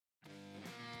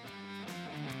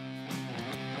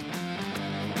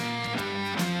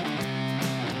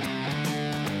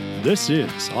This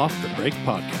is Off the Break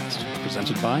Podcast,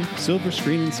 presented by Silver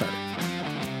Screen Insider.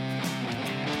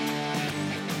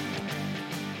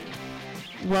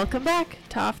 Welcome back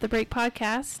to Off the Break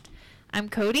Podcast. I'm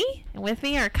Cody, and with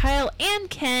me are Kyle and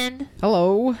Ken.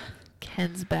 Hello.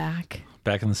 Ken's back.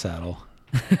 Back in the saddle.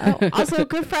 Oh, also,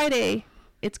 Good Friday.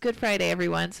 It's Good Friday,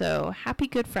 everyone, so happy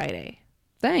Good Friday.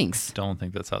 Thanks. Don't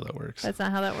think that's how that works. That's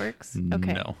not how that works?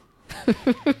 Okay. No.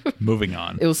 Moving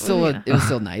on. It was still nice. It was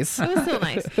still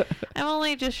nice. I'm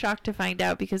only just shocked to find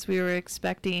out because we were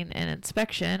expecting an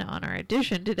inspection on our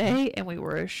addition today, and we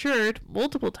were assured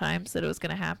multiple times that it was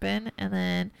going to happen, and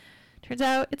then turns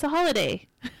out it's a holiday.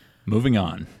 Moving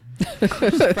on.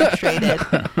 Just frustrated.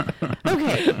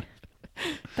 Okay.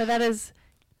 But that is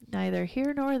neither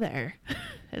here nor there,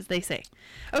 as they say.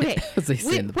 Okay. As they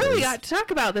say in the what do we biz. got to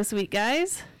talk about this week,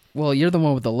 guys? Well, you're the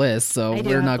one with the list, so I do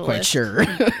we're have not the quite list. sure.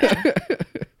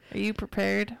 Are you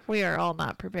prepared? We are all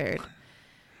not prepared.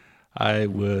 I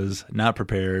was not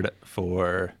prepared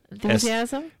for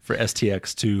Enthusiasm? for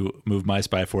STX to move My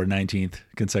Spy for 19th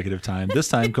consecutive time. This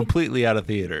time completely out of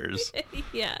theaters.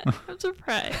 Yeah, I'm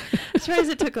surprised. I'm surprised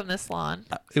it took them this long.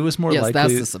 It was more Yes, likely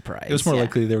that's the surprise. It was more Yeah.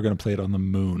 likely they were going to play it on the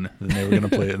moon than they were going to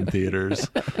play it in theaters.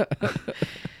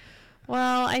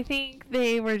 Well, I think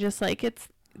they were just like,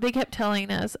 they kept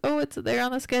telling us, oh, it's there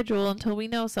on the schedule until we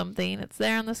know something. It's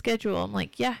there on the schedule. I'm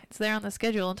like, yeah, it's there on the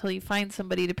schedule until you find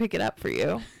somebody to pick it up for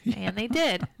you. And they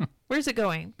did. Where's it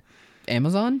going?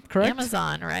 Amazon, correct?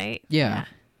 Amazon, right? Yeah.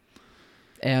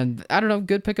 And I don't know,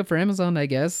 good pickup for Amazon, I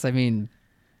guess. I mean,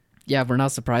 yeah, we're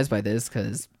not surprised by this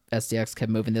because SDX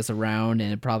kept moving this around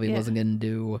and it probably Yeah. wasn't going to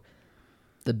do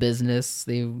the business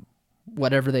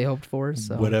whatever they hoped for.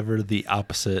 So Whatever the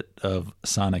opposite of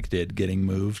Sonic did, getting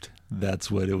moved, that's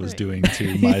what it was Right. doing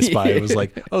to My Spy. It was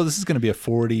like, oh, this is going to be a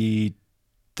 40,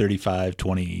 35,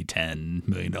 20, $10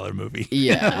 million movie.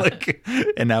 Yeah.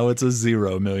 And now it's a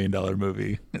 $0 million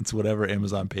movie. It's whatever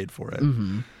Amazon paid for it.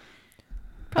 Mhm.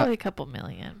 Probably a couple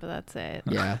million, but that's it.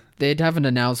 Yeah, they haven't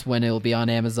announced when it'll be on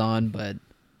Amazon, but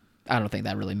I don't think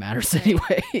that really matters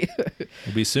anyway.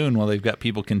 It'll be soon while they've got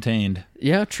people contained.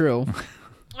 Yeah, true.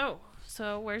 Oh,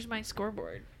 so where's my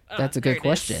scoreboard? That's a there good it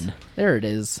question. is. There it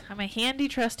is. I'm a handy,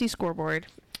 trusty scoreboard.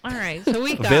 All right, so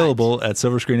we got... Available at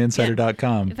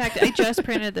silverscreeninsider.com. In fact, I just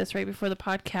printed this right before the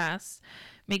podcast.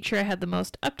 Make sure I had the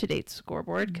most up-to-date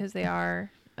scoreboard because they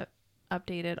are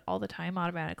updated all the time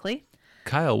automatically.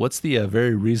 Kyle, what's the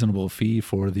very reasonable fee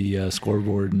for the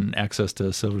scoreboard and access to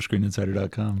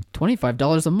silverscreeninsider.com?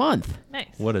 $25 a month. Nice.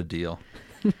 What a deal.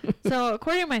 So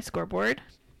according to my scoreboard,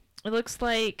 it looks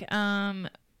like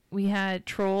we had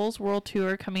Trolls World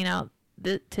Tour coming out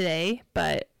today,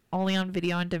 but only on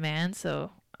video on demand. So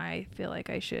I feel like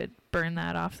I should burn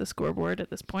that off the scoreboard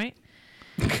at this point.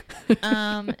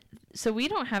 So we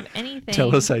don't have anything.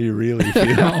 Tell us how you really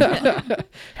feel.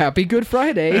 Happy Good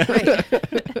Friday.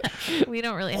 Right. We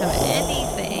don't really have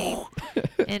anything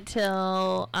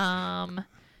until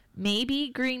maybe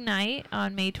Green Knight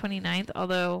on May 29th,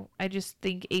 although I just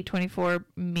think A24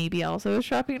 maybe also is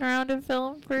shopping around in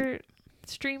film for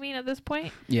streaming at this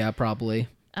point. Yeah, probably.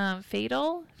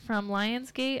 Fatal from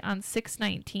Lionsgate on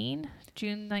 6/19,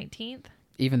 June 19th.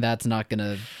 Even that's not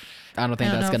gonna. I don't think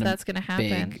I don't know if that's that's gonna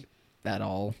happen. big at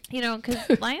all. You know, because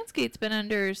Lionsgate's been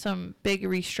under some big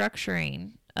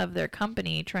restructuring of their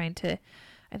company, trying to,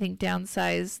 I think,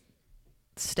 downsize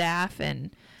staff and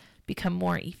become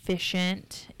more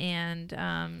efficient.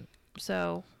 And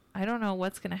so I don't know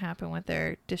what's going to happen with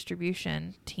their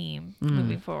distribution team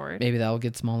moving forward. Maybe that'll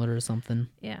get smaller or something.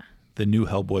 Yeah. The new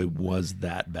Hellboy was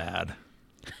that bad.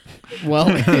 Well,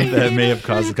 That may have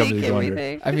caused the company to go under.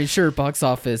 Everything. I mean, sure, box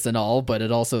office and all, but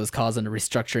it also is causing a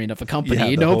restructuring of a company. Yeah,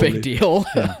 the No whole big deal.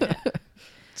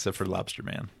 Except for Lobster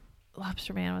Man.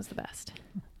 Lobster Man was the best.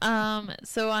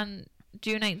 So on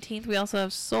June 19th, we also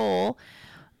have Soul,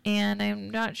 and I'm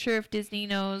not sure if Disney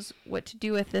knows what to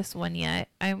do with this one yet.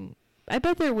 I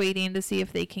bet they're waiting to see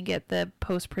if they can get the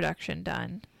post-production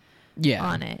done Yeah.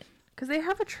 on it, because they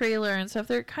have a trailer and stuff.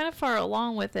 They're kind of far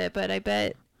along with it, but I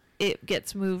bet it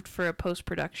gets moved for a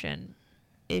post-production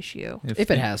issue.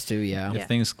 If it has to, yeah. If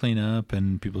things clean up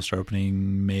and people start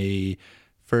opening May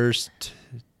 1st,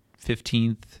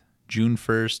 15th, June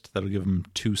 1st, that'll give them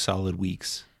 2 solid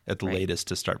weeks at the Right. latest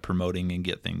to start promoting and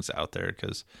get things out there,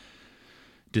 because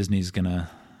Disney's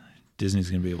gonna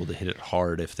be able to hit it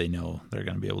hard if they know they're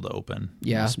gonna be able to open.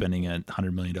 Yeah. Spending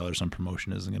 $100 million on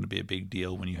promotion isn't gonna be a big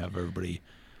deal when you have everybody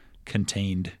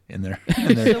contained in their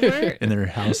So we're in their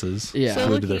houses, Yeah. So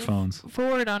glued to their looking phones.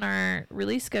 forward on our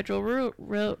release schedule,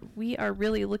 we are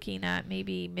really looking at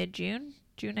maybe mid-June,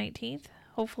 June 19th,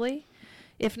 hopefully.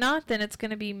 If not, then it's going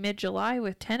to be mid-July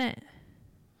with Tenet.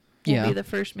 will Yeah. be the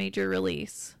first major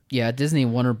release. Yeah, Disney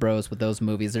and Warner Bros. With those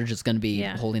movies, they're just going to be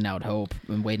Yeah. holding out hope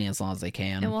and waiting as long as they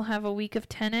can. And we'll have a week of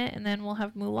Tenet, and then we'll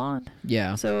have Mulan.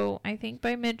 Yeah. So I think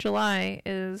by mid-July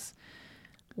is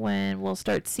when we'll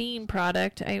start seeing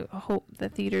product. I hope the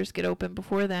theaters get open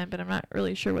before then, but I'm not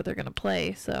really sure what they're going to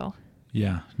play. So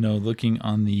Yeah. No, looking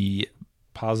on the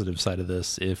positive side of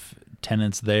this, if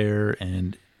Tenet's there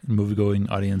and movie-going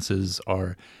audiences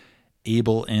are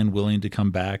able and willing to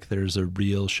come back, there's a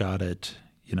real shot at,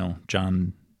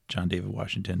 John David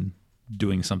Washington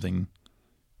doing something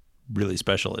really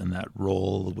special in that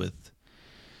role with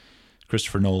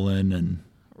Christopher Nolan and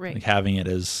right. like having it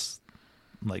as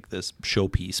like this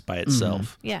showpiece by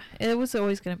itself. Yeah, it was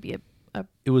always going to be a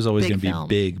It was always Big going to be film.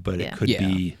 big, but Yeah. it could Yeah.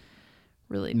 be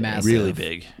really big. Massive. really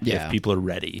big Yeah. if people are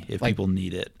ready, if Like- people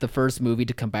need it. The first movie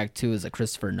to come back to is a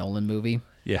Christopher Nolan movie.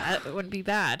 Yeah, That wouldn't be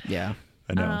bad. Yeah.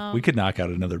 I know. We could knock out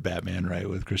another Batman, right,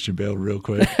 with Christian Bale real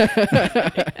quick.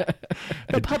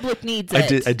 The public needs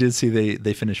it. I did see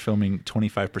they finished filming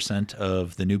 25%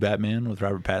 of the new Batman with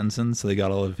Robert Pattinson, so they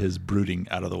got all of his brooding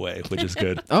out of the way, which is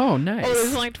good. Oh, Oh, there's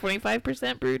nice. only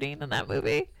 25% brooding in that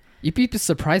movie. You'd be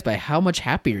surprised by how much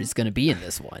happier he's going to be in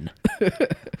this one.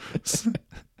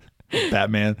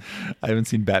 Batman, I haven't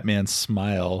seen Batman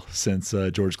smile since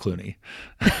George Clooney.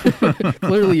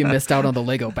 Clearly, you missed out on the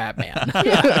Lego Batman.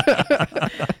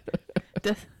 I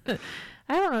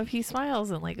don't know if he smiles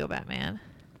in Lego Batman.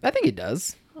 I think he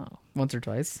does. Oh. Once or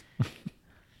twice.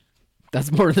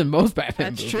 That's more than most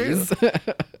Batman That's movies.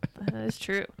 That is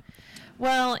true.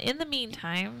 Well, in the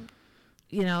meantime,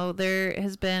 there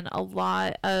has been a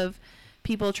lot of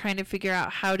people trying to figure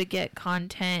out how to get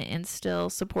content and still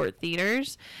support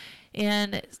theaters.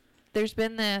 And there's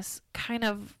been this kind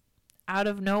of out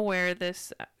of nowhere,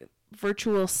 this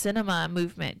virtual cinema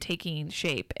movement taking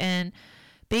shape. And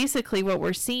basically what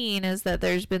we're seeing is that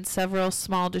there's been several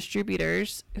small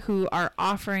distributors who are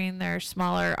offering their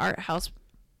smaller art house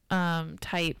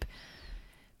type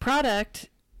product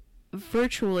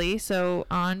virtually, so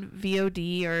on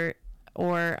VOD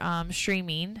or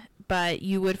streaming, but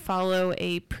you would follow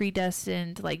a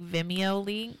predestined like Vimeo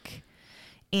link,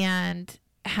 and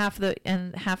half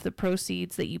the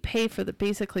proceeds that you pay for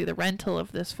basically the rental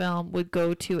of this film would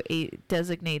go to a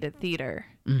designated theater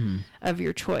of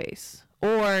your choice.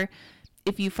 Or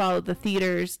if you followed the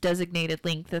theater's designated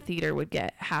link, the theater would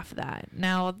get half that.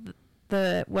 Now,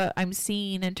 what I'm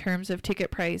seeing in terms of ticket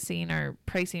pricing or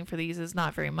pricing for these is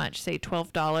not very much, say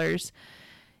 $12.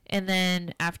 And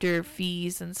then after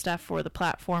fees and stuff for the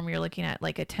platform, you're looking at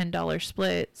like a $10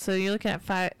 split. So you're looking at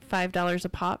 $5 a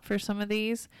pop for some of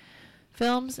these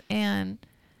films. And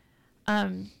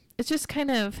it's just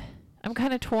I'm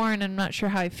kind of torn. I'm not sure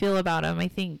how I feel about them. I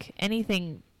think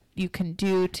anything you can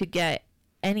do to get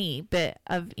any bit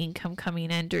of income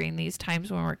coming in during these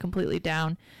times when we're completely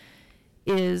down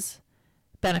is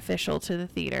beneficial to the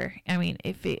theater. I mean,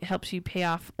 if it helps you pay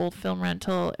off old film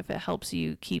rental, if it helps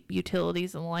you keep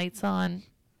utilities and lights on,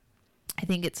 I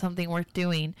think it's something worth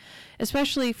doing,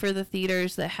 especially for the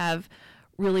theaters that have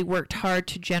really worked hard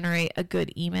to generate a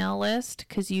good email list,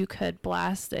 because you could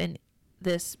blast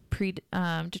this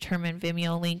predetermined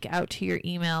Vimeo link out to your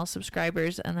email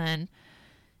subscribers, and then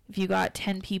if you got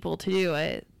 10 people to do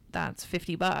it, that's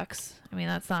 $50. I mean,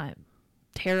 that's not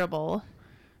terrible.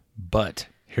 But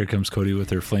here comes Cody with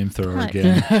her flamethrower But-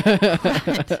 again.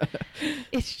 But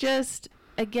it's just,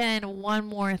 again, one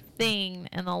more thing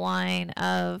in the line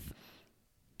of,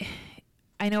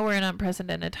 I know we're in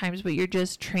unprecedented times, but you're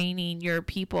just training your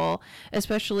people,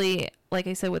 especially, like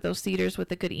I said, with those theaters with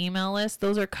a good email list.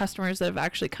 Those are customers that have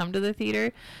actually come to the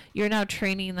theater. You're now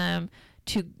training them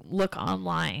to look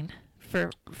online for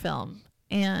film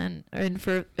and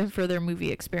for their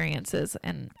movie experiences.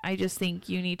 And I just think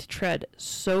you need to tread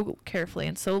so carefully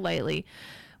and so lightly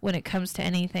when it comes to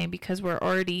anything, because we're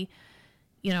already,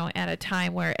 at a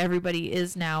time where everybody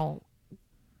is now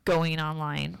going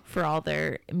online for all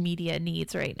their media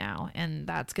needs right now, and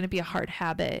that's going to be a hard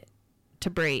habit to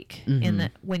break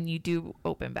when you do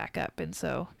open back up. And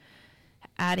so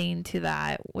adding to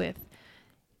that with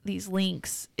these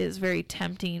links is very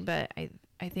tempting, but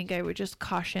I think I would just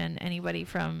caution anybody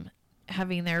from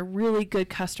having their really good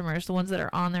customers, the ones that are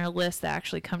on their list that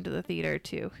actually come to the theater,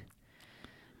 to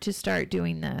start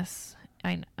doing this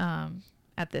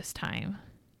at this time.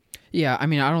 Yeah, I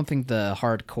mean, I don't think the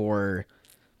hardcore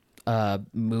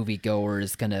moviegoer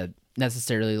is going to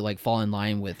necessarily like fall in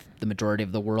line with the majority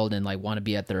of the world and like want to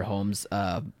be at their homes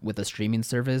with a streaming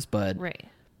service, but Right.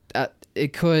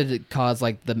 It could cause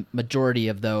like the majority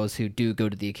of those who do go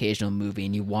to the occasional movie,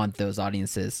 and you want those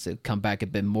audiences to come back a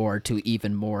bit more, to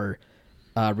even more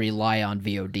rely on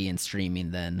VOD and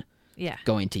streaming than Yeah.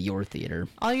 going to your theater.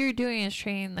 All you're doing is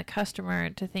training the customer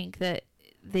to think that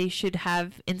they should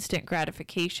have instant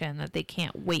gratification, that they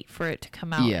can't wait for it to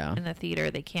come out Yeah. in the theater.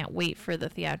 They can't wait for the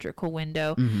theatrical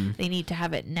window. Mm-hmm. They need to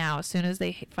have it now. As soon as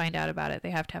they find out about it,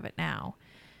 they have to have it now.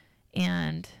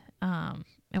 And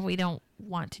we don't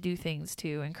want to do things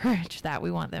to encourage that.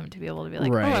 We want them to be able to be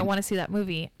like, Right. oh, I want to see that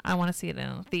movie. I want to see it in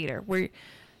a theater, where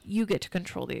you get to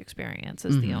control the experience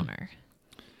as the owner.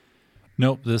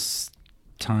 Nope, this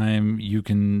time you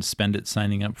can spend it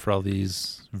signing up for all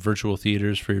these virtual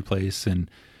theaters for your place, and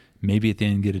maybe at the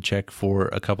end get a check for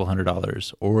a couple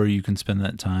 $100, or you can spend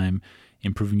that time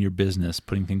improving your business,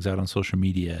 putting things out on social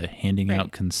media, handing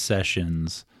out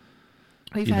concessions.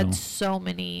 We've had so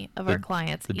many of our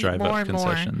clients The eat drive more up and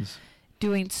more, concessions.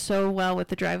 doing so well with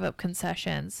the drive up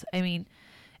concessions. I mean,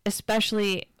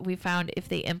 especially we found if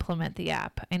they implement the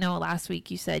app. I know last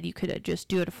week you said you could just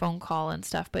do it a phone call and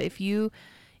stuff, but if you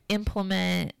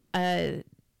implement an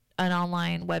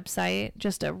online website,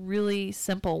 just a really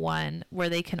simple one where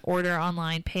they can order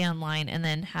online, pay online, and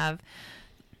then have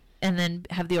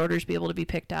the orders be able to be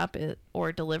picked up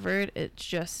or delivered,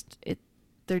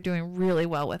 they're doing really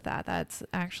well with that. That's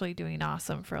actually doing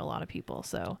awesome for a lot of people.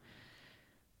 So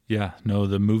Yeah, no,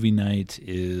 the movie night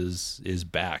is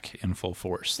back in full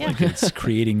force. Yeah. Like, it's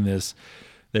creating this.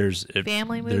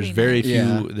 Family movie There's very night. few.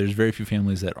 Yeah. There's very few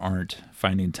families that aren't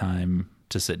finding time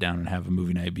to sit down and have a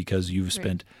movie night because you've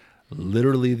spent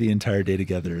literally the entire day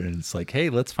together, and it's like, hey,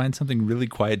 let's find something really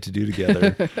quiet to do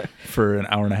together for an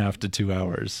hour and a half to 2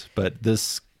 hours. But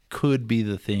this could be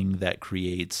the thing that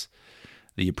creates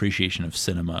the appreciation of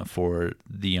cinema for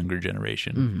the younger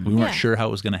generation. We weren't Yeah. sure how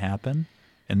it was going to happen,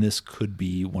 and this could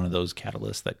be one of those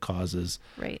catalysts that causes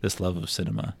this love of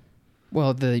cinema.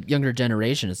 Well, the younger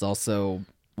generation is also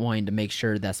wanting to make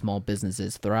sure that small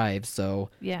businesses thrive. So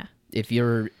yeah. if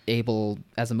you're able,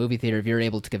 as a movie theater, if you're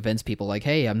able to convince people like,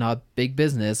 hey, I'm not big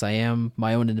business, I am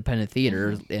my own independent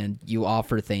theater, and you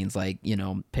offer things like,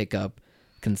 pick up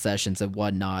concessions and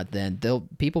whatnot, then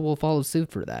people will follow suit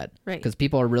for that. Right. Because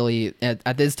people are really,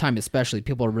 at this time especially,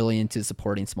 people are really into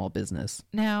supporting small business.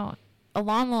 Now,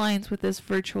 along the lines with this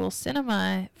virtual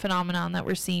cinema phenomenon that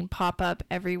we're seeing pop up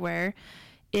everywhere,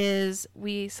 is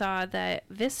we saw that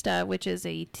Vista, which is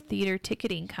a theater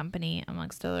ticketing company,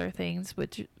 amongst other things,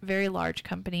 which very large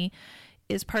company,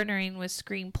 is partnering with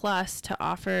Screen Plus to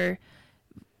offer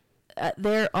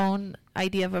their own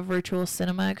idea of a virtual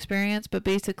cinema experience. But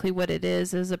basically what it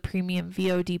is a premium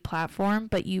VOD platform,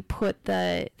 but you put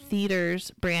the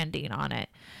theater's branding on it.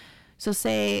 So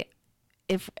say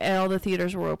if all the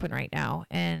theaters were open right now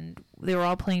and they were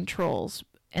all playing Trolls,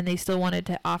 and they still wanted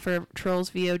to offer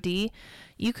Trolls VOD,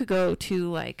 you could go to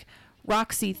like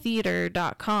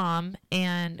roxytheater.com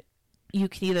and you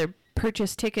can either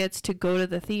purchase tickets to go to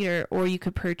the theater, or you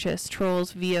could purchase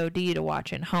Trolls VOD to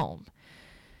watch at home.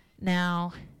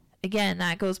 Now, again,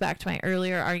 that goes back to my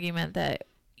earlier argument that,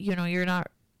 you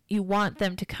want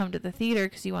them to come to the theater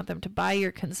because you want them to buy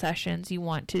your concessions. You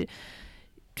want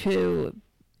to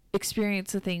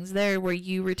experience the things there where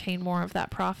you retain more of that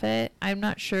profit. I'm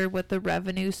not sure what the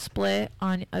revenue split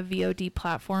on a VOD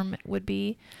platform would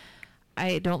be.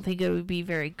 I don't think it would be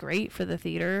very great for the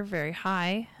theater, very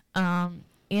high. And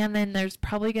then there's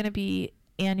probably going to be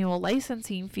annual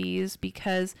licensing fees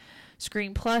because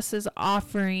Screen Plus is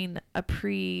offering a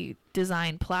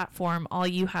pre-designed platform. All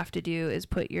you have to do is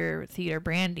put your theater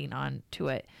branding onto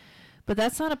it. But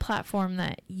that's not a platform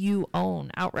that you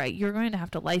own outright. You're going to have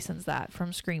to license that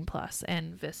from Screen Plus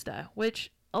and Vista,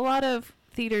 which a lot of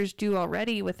theaters do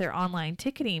already with their online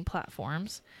ticketing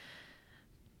platforms.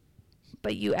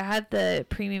 But you add the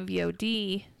premium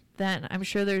VOD, then I'm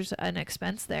sure there's an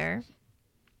expense there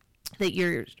that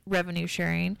you're revenue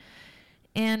sharing.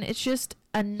 And it's just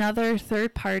another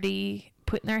third party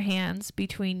putting their hands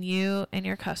between you and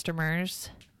your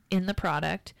customers in the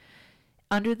product,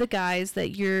 under the guise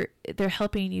that they're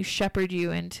helping you shepherd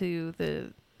you into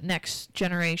the next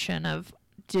generation of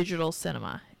digital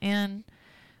cinema. And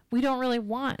we don't really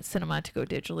want cinema to go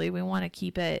digitally. We want to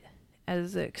keep it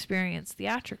as an experience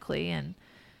theatrically. And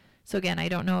so again, I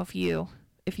don't know if you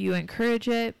encourage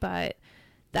it, but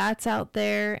that's out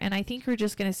there. And I think we're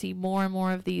just going to see more and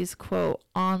more of these quote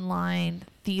online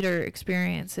theater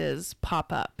experiences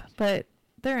pop up. But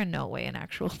they're in no way an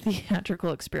actual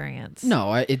theatrical experience.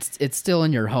 No, it's still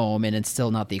in your home, and it's still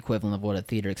not the equivalent of what a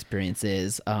theater experience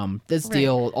is. This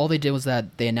deal, all they did was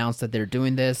that they announced that they're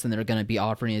doing this, and they're going to be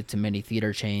offering it to many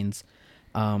theater chains.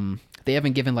 They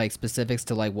haven't given like specifics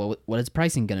to like what is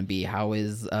pricing going to be. How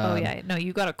is?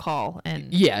 You got to call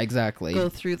and exactly go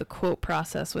through the quote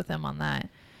process with them on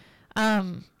that.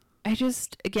 I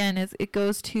just again, it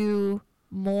goes to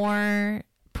more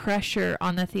pressure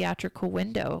on the theatrical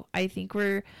window. I think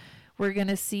we're going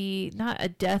to see not a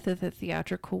death of the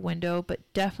theatrical window, but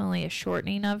definitely a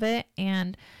shortening of it,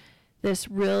 and this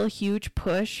real huge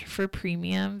push for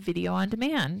premium video on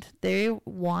demand. They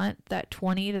want that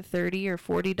 $20 to $30 or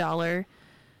 $40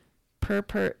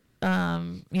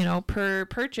 per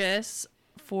purchase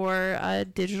for a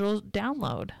digital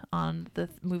download on the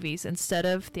movies instead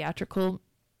of theatrical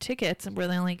tickets, where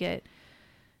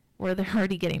they're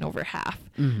already getting over half.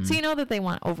 Mm-hmm. So you know that they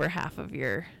want over half of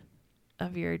your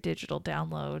digital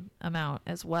download amount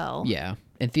as well. Yeah.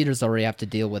 And theaters already have to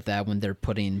deal with that when they're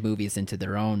putting movies into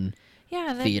their own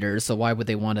theaters. So why would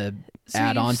they want to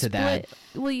add on to that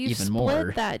even more?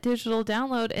 Split that digital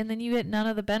download, and then you get none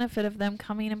of the benefit of them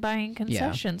coming and buying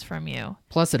concessions from you.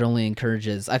 Plus, it only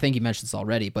encourages, I think you mentioned this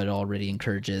already, but it already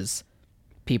encourages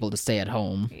people to stay at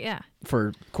home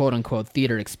for quote-unquote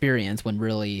theater experience when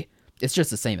really it's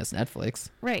just the same as Netflix.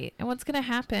 Right. And what's going to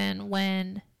happen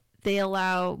when they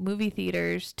allow movie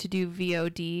theaters to do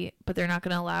VOD, but they're not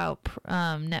going to allow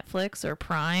Netflix or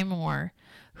Prime or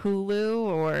Hulu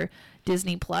or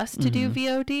Disney Plus to do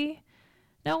VOD?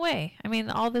 No way. I mean,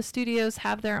 all the studios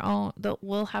have their own,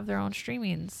 will have their own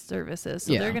streaming services,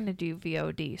 so they're going to do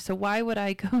VOD. So why would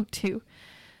I go to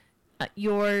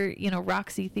your,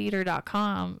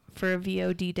 RoxyTheater.com for a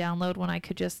VOD download when I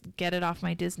could just get it off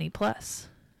my Disney Plus?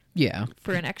 Yeah.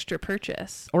 For an extra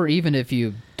purchase. Or even if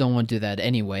you don't want to do that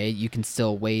anyway, you can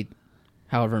still wait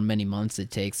however many months it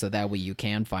takes, so that way you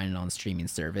can find it on streaming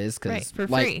service. Right, for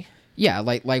free. Yeah,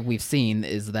 like we've seen,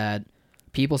 is that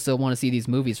people still want to see these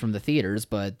movies from the theaters,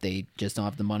 but they just don't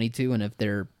have the money to, and if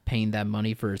they're paying that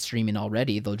money for streaming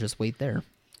already, they'll just wait there.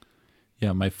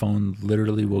 Yeah, my phone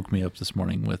literally woke me up this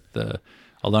morning with the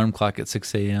alarm clock at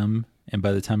 6 a.m., and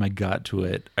by the time I got to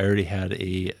it, I already had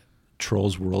a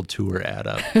Trolls World Tour ad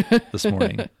up this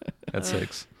morning at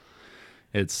 6.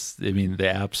 The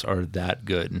apps are that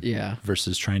good. Yeah.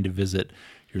 Versus trying to visit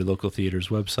your local theater's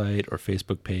website or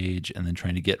Facebook page and then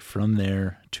trying to get from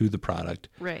there to the product.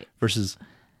 Right. Versus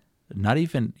you don't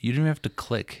even have to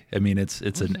click. I mean, it's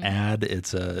an ad,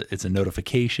 it's a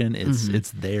notification,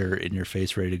 it's there in your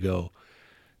face, ready to go.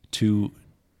 Two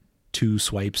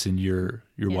swipes and you're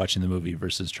watching the movie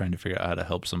versus trying to figure out how to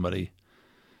help somebody.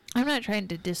 I'm not trying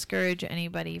to discourage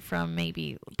anybody from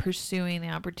maybe pursuing the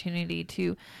opportunity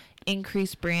to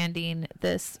increase branding.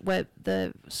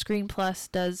 The Screen Plus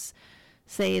does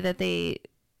say that they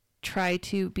try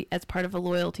to be, as part of a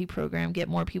loyalty program, get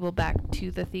more people back to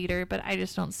the theater, but I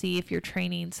just don't see, if you're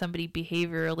training somebody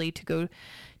behaviorally to go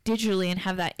digitally and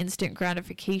have that instant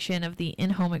gratification of the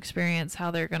in-home experience, how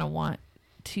they're going to want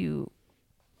to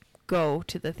go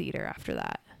to the theater after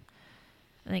that.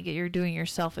 I think you're doing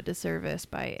yourself a disservice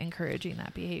by encouraging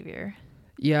that behavior.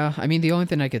 Yeah, I mean, the only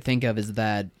thing I could think of is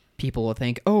that people will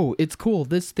think, oh, it's cool,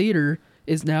 this theater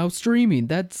is now streaming.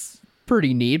 That's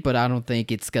pretty neat, but I don't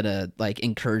think it's going to,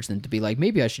 encourage them to be like,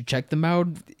 maybe I should check them out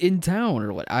in town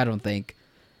or what. I don't think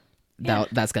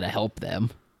that's going to help them.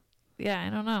 Yeah,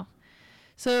 I don't know.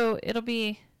 So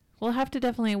we'll have to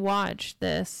definitely watch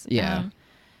this. Yeah.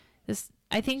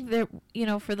 I think that,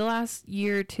 for the last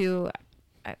year or two,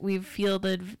 we've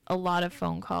fielded a lot of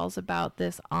phone calls about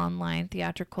this online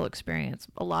theatrical experience.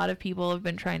 A lot of people have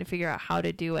been trying to figure out how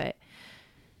to do it,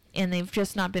 and they've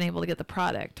just not been able to get the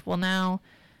product. Well, now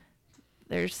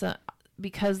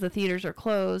because the theaters are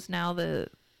closed, now the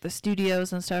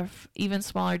studios and stuff, even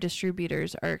smaller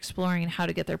distributors, are exploring how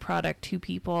to get their product to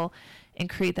people and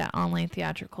create that online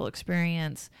theatrical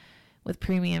experience with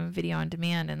premium video on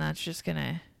demand, and that's just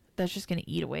gonna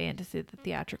eat away into the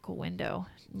theatrical window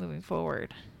moving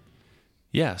forward.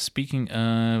 Yeah, speaking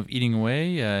of eating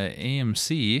away,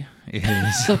 AMC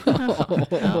is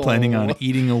planning on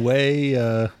eating away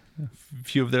a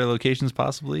few of their locations,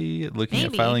 possibly looking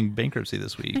at filing bankruptcy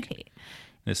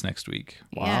this next week.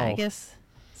 Wow. Yeah, I guess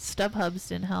StubHubs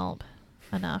didn't help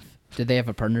enough. Did they have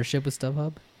a partnership with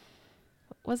StubHub?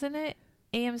 Wasn't it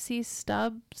AMC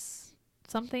Stubs?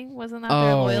 Something? Wasn't that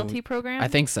their loyalty program? I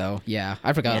think so. Yeah,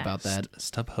 I forgot about that.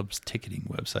 StubHub's ticketing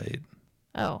website.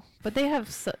 Oh, but they have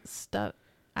Stub.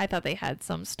 I thought they had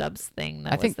some Stubs thing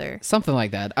that I think was there. Something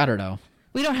like that. I don't know.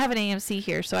 We don't have an AMC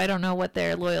here, so I don't know what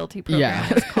their loyalty program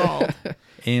was called.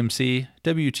 AMC,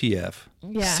 WTF,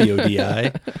 Yeah.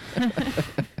 CODI.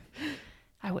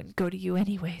 I wouldn't go to you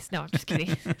anyways. No, I'm just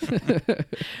kidding.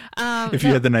 If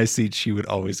you had the nice seat, she would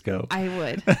always go. I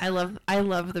would. I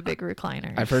love the big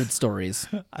recliners. I've heard stories.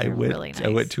 I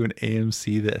went to an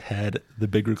AMC that had the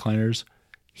big recliners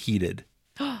heated.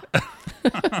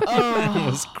 Oh,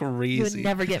 It was you would crazy.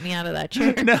 never get me out of that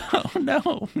chair. No.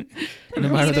 No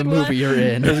matter the Heated movie one. you're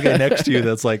in. There's a guy next to you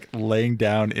that's like laying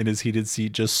down in his heated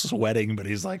seat, just sweating, but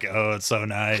he's like, "Oh, it's so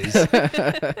nice."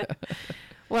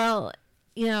 Well,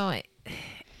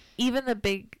 even the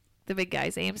big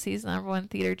guys, AMC is the number one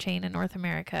theater chain in North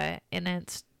America, and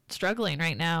it's struggling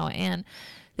right now. And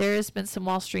there has been some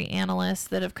Wall Street analysts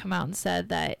that have come out and said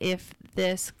that if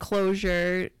this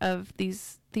closure of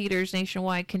these theaters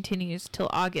nationwide continues till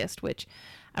August, which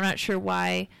I'm not sure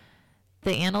why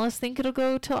the analysts think it'll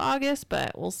go till August,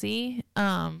 but we'll see.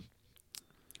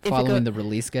 Following the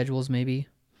release schedules, maybe.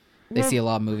 They Well- see a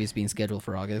lot of movies being scheduled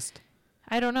for August.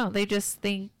 I don't know. They just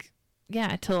think,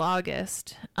 till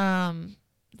August,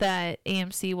 that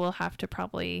AMC will have to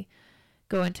probably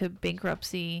go into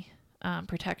bankruptcy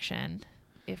protection,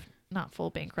 if not full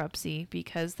bankruptcy,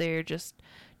 because they're just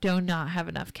do not have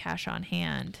enough cash on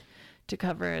hand to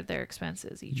cover their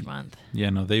expenses each month.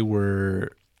 Yeah, no, they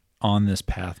were on this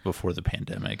path before the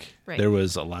pandemic. Right. There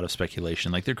was a lot of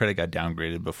speculation. Like their credit got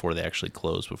downgraded before they actually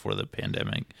closed before the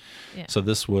pandemic. Yeah. So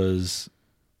this was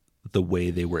the way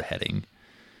they were heading.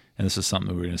 And this is something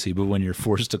that we're going to see. But when you're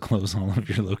forced to close all of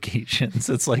your locations,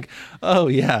 it's like, oh,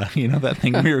 yeah, that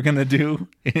thing we were going to do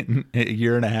in a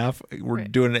year and a half, we're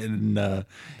Right. doing it in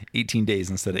 18 days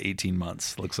instead of 18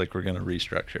 months. Looks like we're going to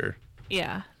restructure.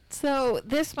 Yeah. So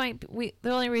this might be,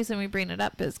 the only reason we bring it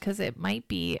up is because it might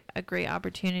be a great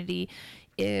opportunity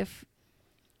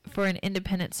for an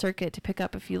independent circuit to pick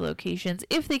up a few locations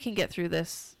if they can get through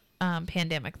this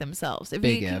pandemic themselves. If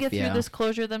Big they can if, get yeah. through this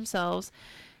closure themselves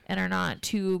and are not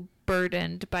too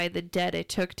burdened by the debt it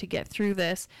took to get through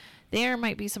this, there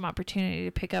might be some opportunity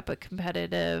to pick up a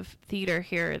competitive theater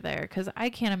here or there, because I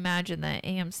can't imagine that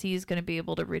AMC is going to be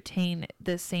able to retain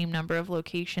the same number of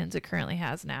locations it currently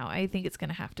has now. I think it's going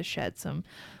to have to shed some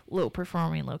low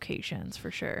performing locations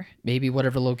for sure. Maybe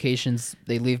whatever locations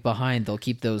they leave behind, they'll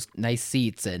keep those nice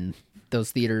seats and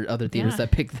those other theaters Yeah.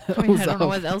 that pick those I mean, I don't know up.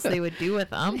 what else they would do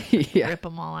with them. Yeah. Rip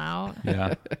them all out.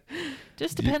 Yeah.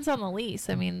 Just depends on the lease.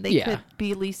 I mean, they Yeah. could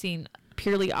be leasing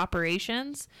purely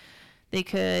operations. They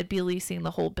could be leasing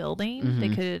the whole building. They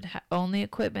could own the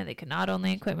equipment. They could not own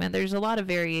the equipment. There's a lot of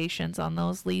variations on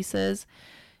those leases.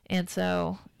 And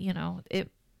so,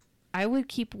 I would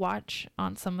keep watch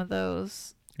on some of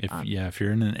those. If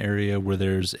you're in an area where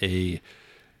there's a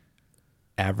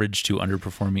average to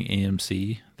underperforming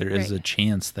AMC, there is Right. a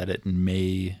chance that it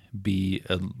may be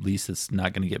a lease that's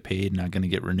not going to get paid, not going to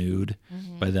get renewed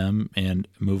by them and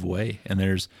move away. And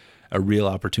there's a real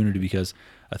opportunity because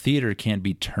a theater can't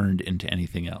be turned into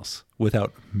anything else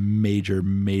without major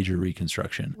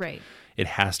reconstruction. Right. It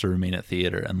has to remain a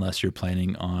theater unless you're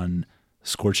planning on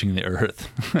scorching the earth.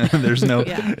 There's no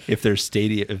Yeah. if there's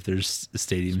stadium Especially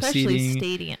seating,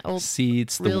 stadium, old,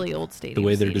 seats, really old stadium. the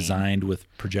way they're seating. designed with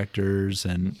projectors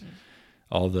and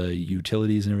all the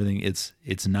utilities and everything,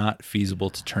 it's not feasible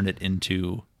to turn it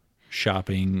into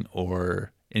shopping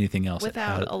or anything else. It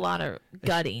without had a lot of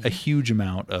gutting. a huge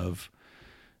amount of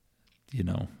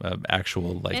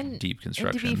actual deep And to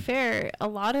construction. be fair, a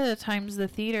lot of the times the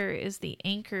theater is the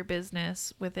anchor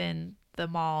business within the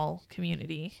mall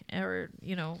community or,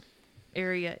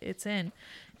 area it's in.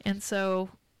 And so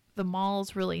the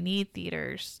malls really need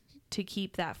theaters to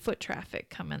keep that foot traffic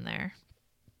coming there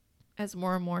as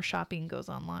more and more shopping goes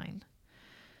online.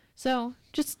 So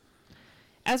just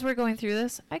as we're going through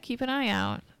this, I keep an eye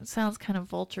out. It sounds kind of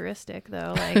vulturistic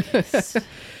though.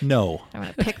 Like No. I'm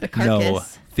going to pick the No.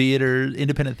 carcass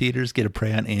Independent theaters get a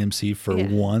prey on AMC for Yeah.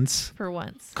 once. for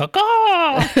once.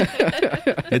 Caw-caw!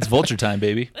 It's vulture time,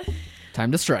 baby.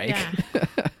 Time to strike. Yeah.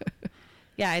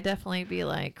 Yeah, I'd definitely be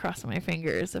like crossing my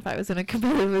fingers if I was in a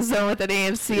competitive zone with an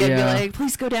AMC. I'd be Yeah. like,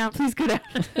 please go down,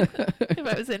 if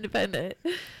I was independent.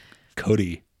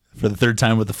 Cody, for the third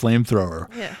time with the flamethrower.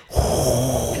 Yeah.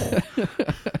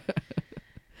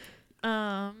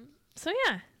 So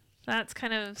yeah, that's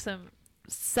kind of some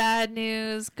sad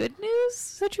news, good news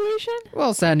situation.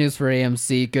 Well, sad news for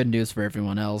AMC, good news for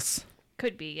everyone else.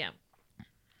 Could be, yeah.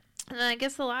 And then I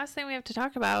guess the last thing we have to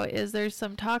talk about is there's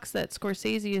some talks that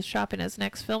Scorsese is shopping his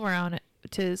next film around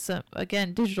to some,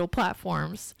 again, digital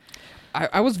platforms.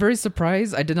 I was very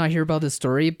surprised. I did not hear about this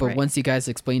story, but Right. once you guys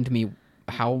explained to me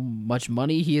how much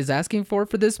money he is asking for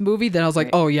this movie, then I was like,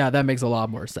 Right. oh yeah, that makes a lot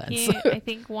more sense. He, I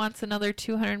think, wants another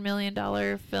 $200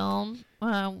 million film,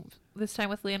 this time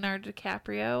with Leonardo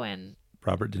DiCaprio and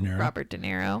Robert De Niro. Robert De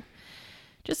Niro.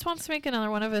 Just wants to make another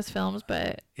one of his films,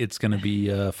 but It's going to be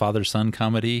a father-son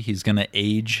comedy. He's going to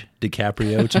age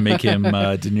DiCaprio to make him De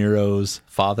Niro's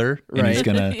father. And he's Right.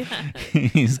 going to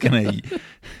he's going to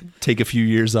take a few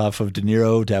years off of De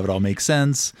Niro to have it all make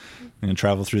sense. And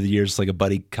travel through the years like a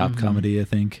buddy cop comedy, I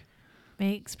think.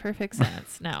 Makes perfect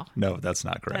sense. No, No, that's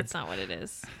not correct. that's not what it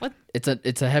is. What? It's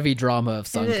a heavy drama of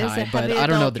some It is a kind, but heavy I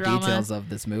don't know adult the drama. details of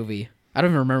this movie. I don't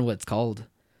even remember what it's called.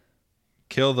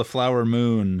 Kill the Flower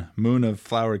Moon, Moon of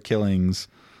Flower Killings.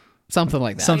 Something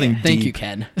like that. Something Thank deep. you,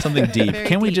 Ken. Something deep. Very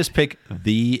Can we deep. just pick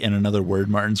the and another word,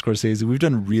 Martin Scorsese? We've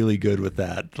done really good with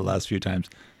that the last few times.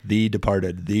 The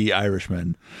Departed, The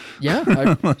Irishman.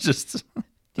 Yeah, Let's just Did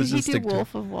let's he just do stick to-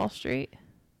 Wolf of Wall Street?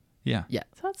 Yeah. yeah,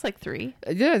 So that's like 3.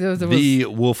 yeah. There was, The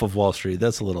Wolf of Wall Street.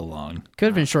 That's a little long. could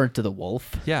have been short to the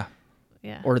Wolf Yeah.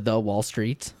 Yeah. or the Wall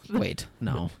Street. Wait,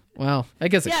 no. Well, I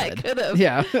guess it yeah, could. it could have.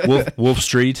 Yeah. Wolf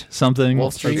Street, something.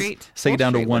 Wolf Street. Let's take it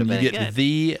down to Wolf Street one. You would've get been good.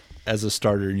 the as a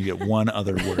starter, and you get one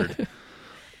other word.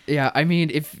 Yeah, I mean,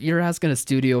 if you're asking a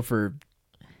studio for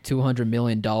 $200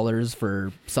 million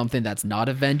for something that's not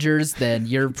Avengers, then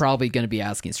you're probably going to be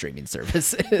asking streaming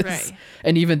services. Right.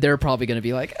 And even they're probably going to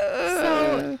be like,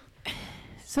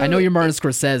 So I know you're Martin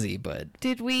Scorsese, but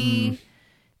Did we?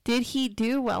 Did he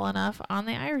do well enough on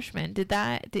The Irishman?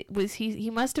 Was he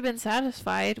must have been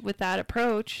satisfied with that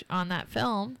approach on that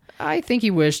film. I think he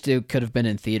wished it could have been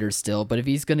in theaters still. But if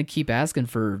he's going to keep asking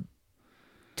for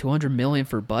 $200 million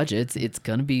for budgets, it's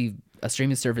going to be a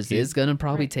streaming service is going to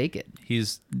probably take it.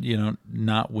 He's,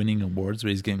 not winning awards, but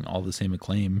he's getting all the same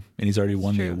acclaim, and he's already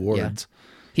won the true. awards.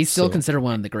 He's still So- considered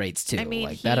one of the greats too. I mean,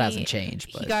 like that hasn't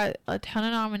changed. But He got a ton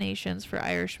of nominations for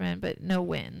Irishman, but no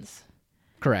wins.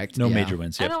 correct. No yeah. major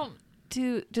wins I yet. don't.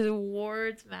 Do the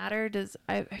awards matter?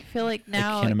 I feel like I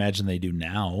now can't imagine they do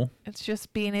now it's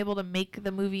just being able to make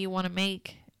the movie you want to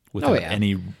make. without yeah.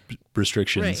 any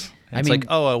restrictions. Right. It's I mean- like,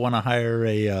 I want to hire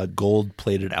a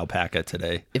gold-plated alpaca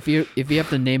today. If you have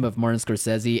the name of Martin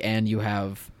Scorsese and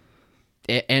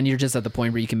you're just at the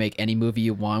point where you can make any movie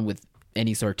you want with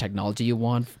any sort of technology you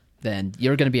want, then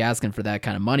you're going to be asking for that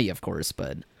kind of money, of course.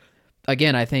 But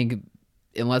again, I think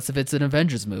unless if it's an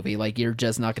Avengers movie, like you're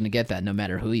just not going to get that no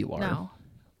matter who you are. No.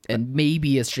 And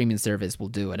maybe a streaming service will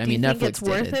do it. I Do mean, you think Netflix it's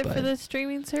worth did it but for the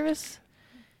streaming service?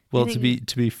 Well, You to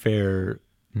think- be fair,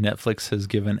 Netflix has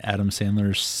given Adam Sandler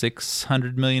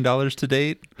 $600 million to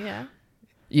date. Yeah.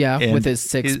 yeah, And with his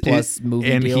 6+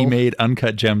 movie and deal. he made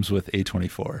Uncut Gems with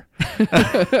A24.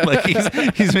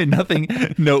 Like he's made nothing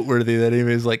noteworthy that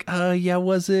anybody's like, yeah,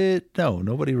 was it? No,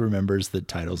 nobody remembers the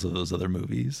titles of those other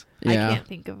movies. yeah, I can't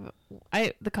think of.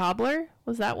 The Cobbler,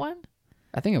 was that one?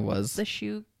 I think it was. The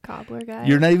shoe cobbler guy.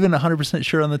 You're not even 100%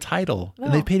 sure on the title,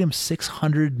 and they No. paid him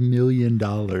 $600 million.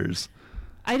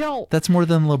 I don't. That's more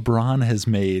than LeBron has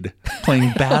made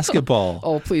playing basketball.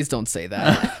 Oh, please don't say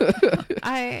that.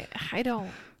 I don't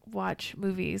watch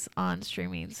movies on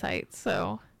streaming sites,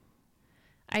 so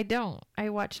I don't. I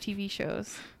watch TV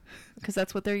shows because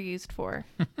that's what they're used for.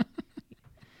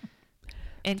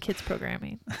 And kids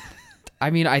programming. I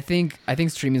mean, I think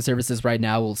streaming services right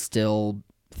now will still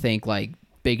think like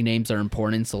big names are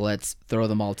important, so let's throw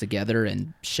them all together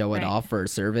and show it Right. off for a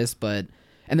service.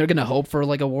 And they're gonna hope for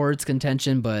like awards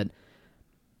contention, but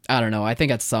I don't know. I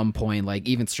think at some point, like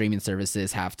even streaming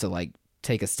services have to like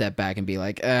take a step back and be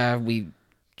like, we.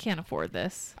 Can't afford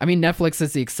this. I mean, Netflix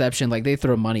is the exception. Like they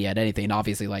throw money at anything,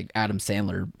 obviously, like Adam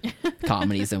Sandler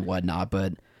comedies and whatnot.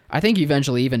 But I think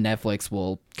eventually, even Netflix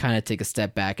will kind of take a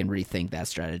step back and rethink that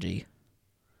strategy.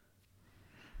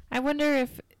 I wonder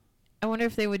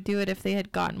if they would do it if they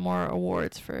had gotten more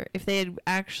awards if they had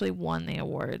actually won the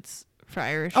awards for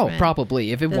Irishman. Oh,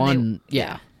 probably. If it then won,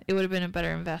 yeah, it would have been a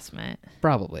better investment.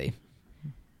 probably.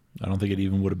 I don't think it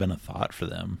even would have been a thought for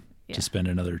them Yeah. to spend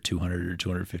another $200 or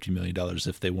 $250 million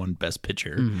if they won Best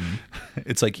Picture. Mm-hmm.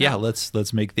 It's like, yeah,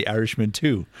 let's make The Irishman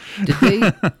 2.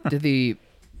 Did the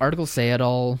article say at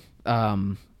all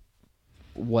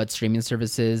what streaming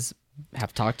services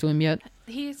have talked to him yet?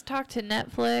 He's talked to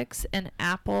Netflix and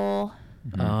Apple,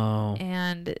 Oh,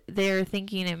 and they're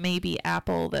thinking it may be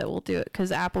Apple that will do it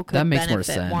because Apple could That makes more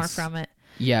benefit more sense. from it.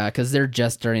 yeah, because they're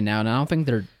just starting out, and I don't think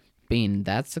they're being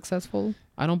that successful.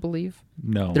 I don't believe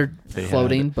No. they're they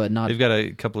floating, haven't. but not. They've got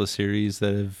a couple of series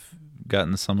that have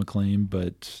gotten some acclaim,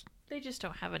 but They just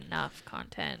don't have enough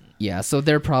content. Yeah, so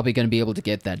they're probably going to be able to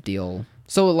get that deal.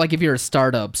 So, like, if you're a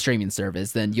startup streaming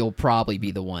service, then you'll probably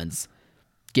be the ones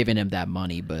giving him that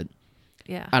money. But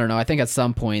Yeah. I don't know. I think at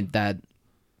some point that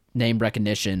name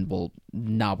recognition will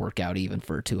not work out even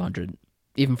for 200,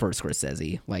 even for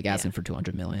Scorsese, like asking for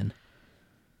 200 million.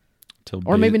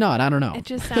 Or maybe not. I don't know. It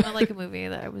just sounded like a movie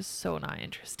that I was so not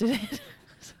interested in.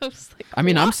 So I was like, I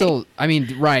mean,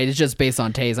 why? right. It's just based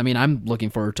on taste. I mean, I'm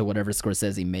looking forward to whatever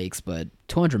Scorsese makes, but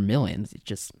 200 million, it's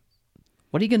just,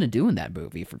 what are you going to do in that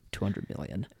movie for 200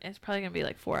 million? It's probably gonna be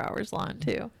like 4 hours long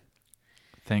too.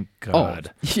 Thank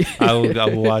God. Oh. I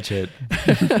will watch it.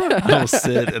 I will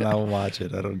sit and I will watch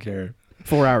it. I don't care.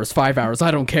 4 hours, 5 hours,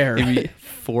 I don't care. Maybe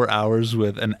 4 hours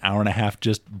with an hour and a half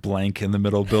just blank in the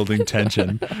middle building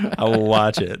tension. I will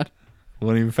watch it.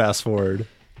 Won't even fast forward.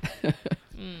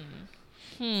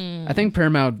 I think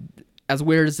Paramount, as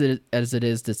weird as it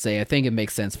is to say, I think it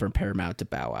makes sense for Paramount to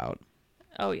bow out.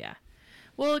 Oh yeah,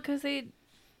 well, because they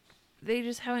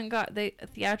just haven't got the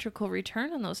theatrical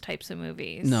return on those types of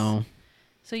movies. No.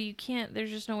 So you can't.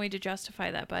 There's just no way to justify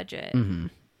that budget. Mm-hmm.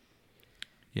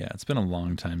 Yeah, it's been a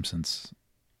long time since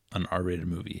an R-rated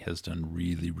movie has done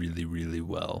really, really, really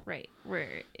well. Right.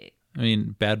 Where I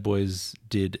mean, Bad Boys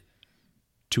did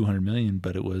 $200 million,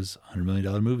 but it was a $100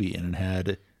 million movie, and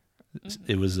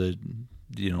it was a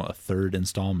third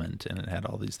installment, and it had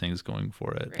all these things going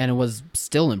for it. And it was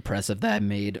still impressive that it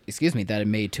made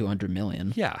 $200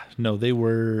 million. Yeah, no,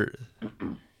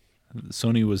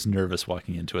 Sony was nervous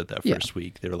walking into it that first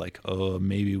week. They were like, "Oh,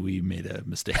 maybe we made a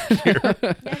mistake here."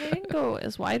 Yeah, they didn't go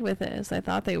as wide with it as I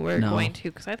thought they were going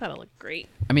to, because I thought it looked great.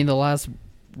 I mean, the last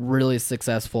really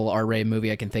successful R-rated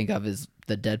movie I can think of is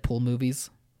the Deadpool movies.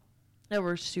 That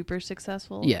were super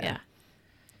successful. Yeah.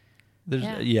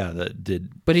 That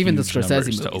did. But even the huge Scorsese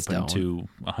numbers to movies open don't. to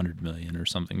 100 million or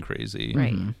something crazy.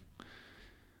 Right. Mm-hmm.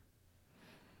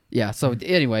 Yeah. So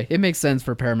anyway, it makes sense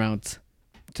for Paramount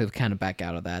to kind of back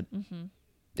out of that. Mm-hmm.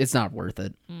 It's not worth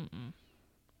it.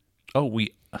 Oh,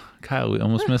 Kyle, we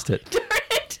almost missed it. Darn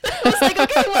it. I was like,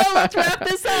 okay, well, let's wrap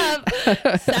this up.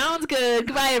 Sounds good.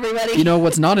 Goodbye, everybody. You know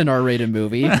what's not an R-rated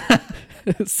movie?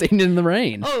 Singing in the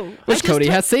Rain. Oh, which Cody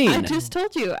has seen. I just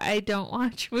told you I don't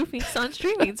watch movies on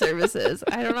streaming services.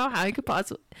 I don't know how I could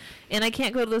possibly, and I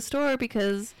can't go to the store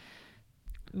because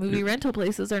movie rental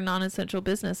places are non-essential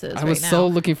businesses. I was so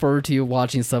looking forward to you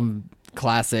watching some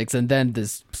classics, and then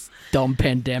this dumb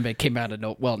pandemic came out of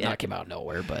not came out of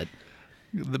nowhere, but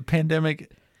The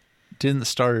pandemic didn't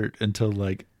start until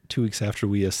like 2 weeks after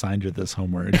we assigned her this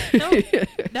homework. No.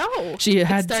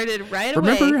 It started right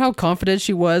away. Remember how confident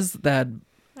she was that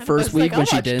first week when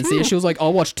she didn't see it? She was like,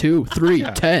 "I'll watch 2, 3,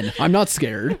 10. I'm not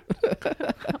scared."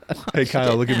 Hey,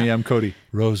 Kyle, look at me. I'm Cody.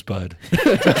 Rosebud.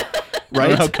 Right?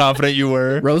 Remember how confident you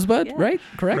were? Rosebud, Yeah. right?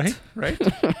 Correct. Right?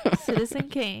 Citizen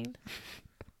Kane.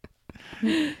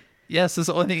 Yes, that's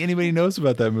the only thing anybody knows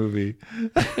about that movie.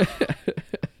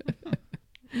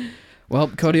 Well,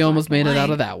 Cody almost made it out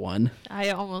line. of that one.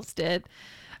 I almost did.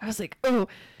 I was like, oh,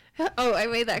 I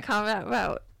made that comment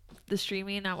about the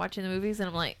streaming, not watching the movies, and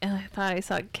I'm like, and I thought I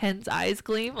saw Ken's eyes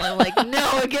gleam. I'm like,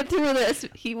 no, get through this.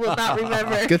 He will not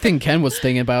remember. Good thing Ken was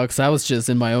thinking about it, because I was just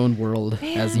in my own world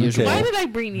as Man, usual. Why did I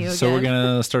bring you again? So we're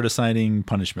going to start assigning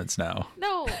punishments now.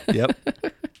 No. Yep.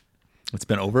 It's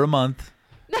been over a month.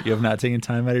 You have not taken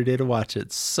time out of your day to watch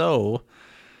it. So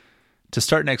to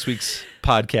start next week's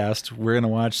podcast, we're going to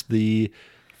watch the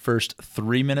first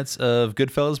 3 minutes of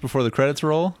Goodfellas before the credits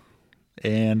roll.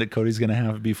 And Cody's going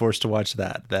to be forced to watch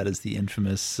that. That is the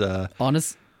infamous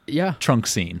Yeah. trunk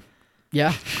scene.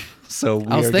 Yeah. So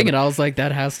I was thinking, I was like,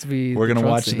 that has to be. we're the going to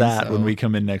trunk watch scene, that so. when we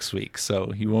come in next week.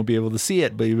 So you won't be able to see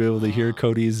it, but you'll be able to hear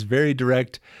Cody's very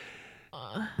direct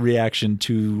reaction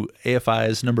to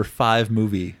AFI's number 5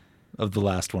 movie of the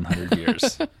last 100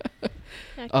 years.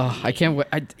 Oh, I can't wait.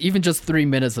 Even just 3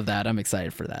 minutes of that, I'm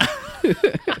excited for that.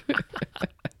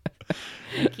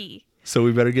 Key. So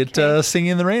we better get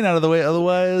Singing in the Rain out of the way.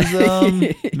 Otherwise,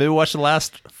 maybe watch the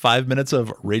last 5 minutes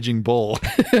of Raging Bull.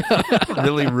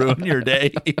 Really ruin your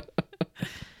day.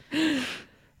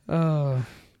 Oh.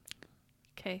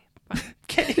 Okay.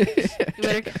 Okay. You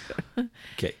better go.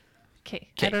 Okay. Okay.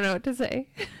 I don't know what to say.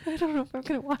 I don't know if I'm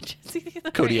going to watch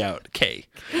it. Cody out. K.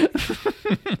 I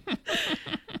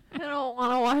don't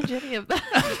want to watch any of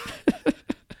that.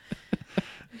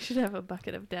 We should have a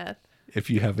bucket of death. If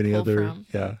you have any Pull other, from.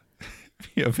 if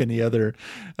you have any other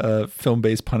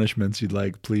film-based punishments you'd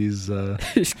like, please.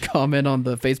 Just comment on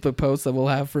the Facebook post that we'll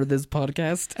have for this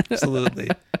podcast. Absolutely.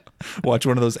 Watch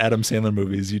one of those Adam Sandler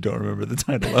movies you don't remember the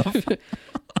title of.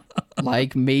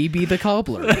 Like maybe The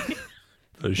Cobbler.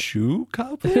 The Shoe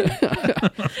Cobbler?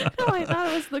 No, I thought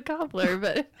it was the cobbler,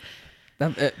 but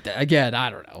Again, I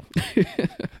don't know.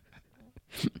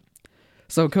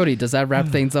 So, Cody, does that wrap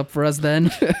things up for us then?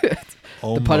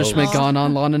 The punishment gone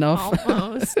on long enough?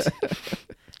 almost.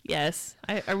 Yes.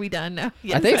 Are we done now?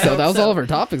 Yes, I think so. hope That was all of our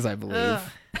topics, I believe. Ugh,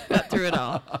 got through it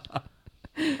all.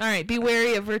 All right. Be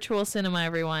wary of virtual cinema,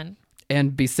 everyone.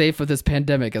 And be safe with this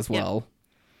pandemic as well.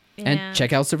 And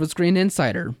check out Silver Screen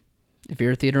Insider. If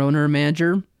you're a theater owner or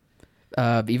manager,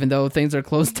 even though things are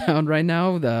closed down right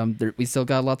now, we still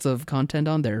got lots of content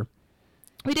on there.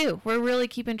 We do. We're really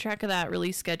keeping track of that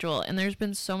release schedule, and there's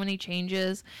been so many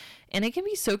changes, and it can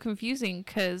be so confusing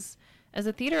because as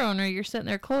a theater owner, you're sitting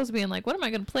there closed being like, what am I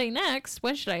going to play next?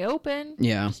 When should I open?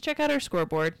 Yeah. Just check out our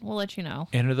scoreboard. We'll let you know.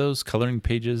 And are those coloring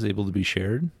pages able to be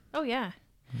shared? Oh, yeah.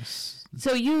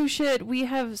 So we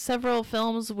have several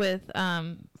films with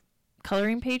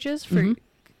coloring pages for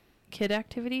kid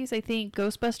activities. I think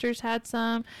Ghostbusters had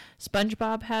some.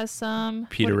 SpongeBob has some.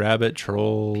 Peter Rabbit,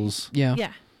 Trolls. Yeah.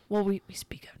 Yeah. Well, we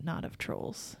speak of not of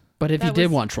Trolls. But if That you did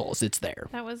was- want Trolls, it's there.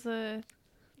 That was a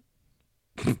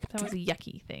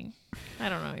yucky thing. I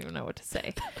don't even know what to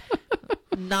say.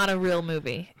 Not a real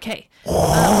movie. Okay.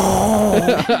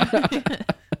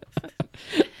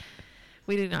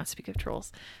 We do not speak of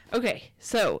Trolls. Okay,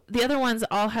 so the other ones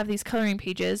all have these coloring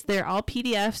pages. They're all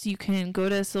PDFs. You can go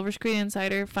to Silver Screen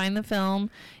Insider, find the film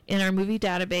in our movie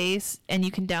database, and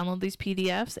you can download these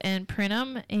PDFs and print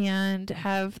them and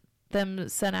have them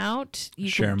sent out. You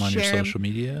Share can them on your share 'em- social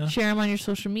media. Share them on your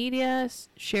social media.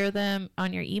 Share them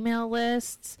on your email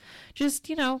lists. Just,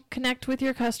 connect with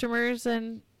your customers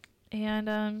and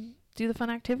do the fun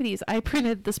activities. I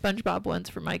printed the SpongeBob ones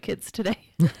for my kids today.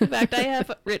 In fact, I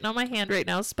have written on my hand right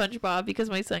now SpongeBob because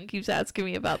my son keeps asking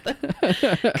me about the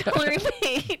coloring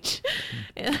page.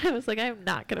 And I was like, I'm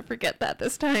not going to forget that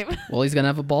this time. Well, he's going to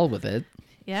have a ball with it.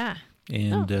 Yeah.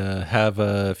 And have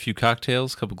a few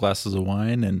cocktails, a couple glasses of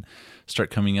wine, and start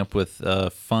coming up with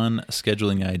fun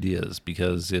scheduling ideas.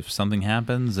 Because if something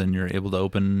happens and you're able to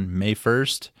open May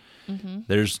 1st,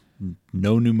 there's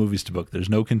no new movies to book. There's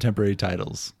no contemporary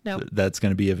titles Nope. that's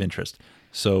going to be of interest.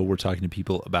 So we're talking to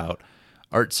people about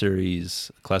art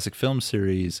series, classic film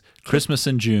series, Christmas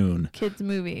in June, Kids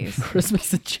movies.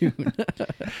 Christmas in June.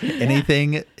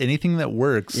 anything that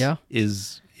works Yeah.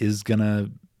 is gonna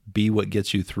be what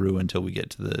gets you through until we get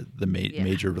to the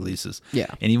major releases. Yeah.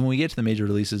 And even when we get to the major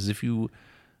releases, if you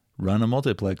run a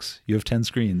multiplex, you have 10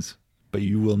 screens, but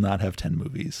you will not have 10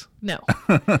 movies. No.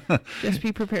 Just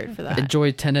be prepared for that.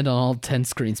 Enjoy Tenet on all 10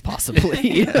 screens,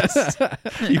 possibly.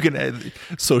 You can add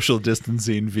social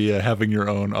distancing via having your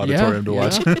own auditorium to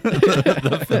watch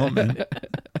the film in.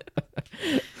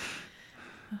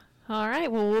 All right.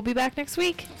 Well, we'll be back next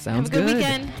week. Sounds Have a good good.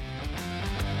 weekend.